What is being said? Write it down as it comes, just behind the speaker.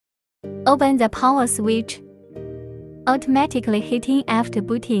Open the power switch. Automatically hitting after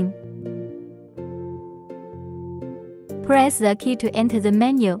booting. Press the key to enter the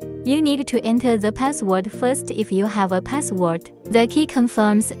menu. You need to enter the password first if you have a password. The key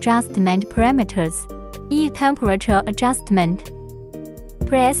confirms adjustment parameters. E. Temperature adjustment.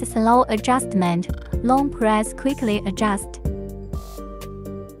 Press slow adjustment. Long press quickly adjust.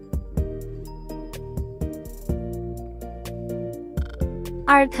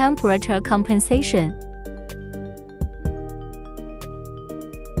 R. Temperature compensation.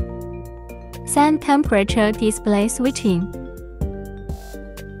 3. Temperature display switching.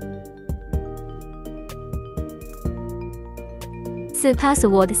 4.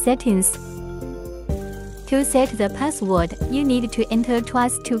 Password settings. To set the password, you need to enter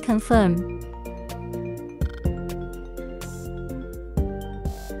twice to confirm.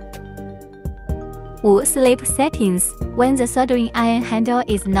 5. Sleep settings. When the soldering iron handle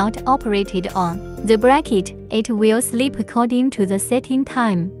is not operated on the bracket, it will sleep according to the setting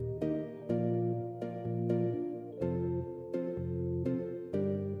time.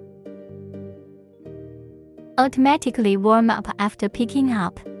 Automatically warm up after picking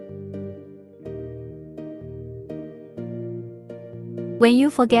up. When you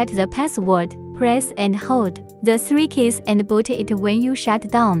forget the password, press and hold the 3 keys and boot it when you shut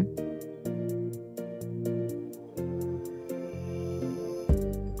down.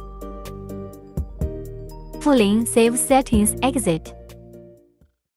 Fulling save settings exit.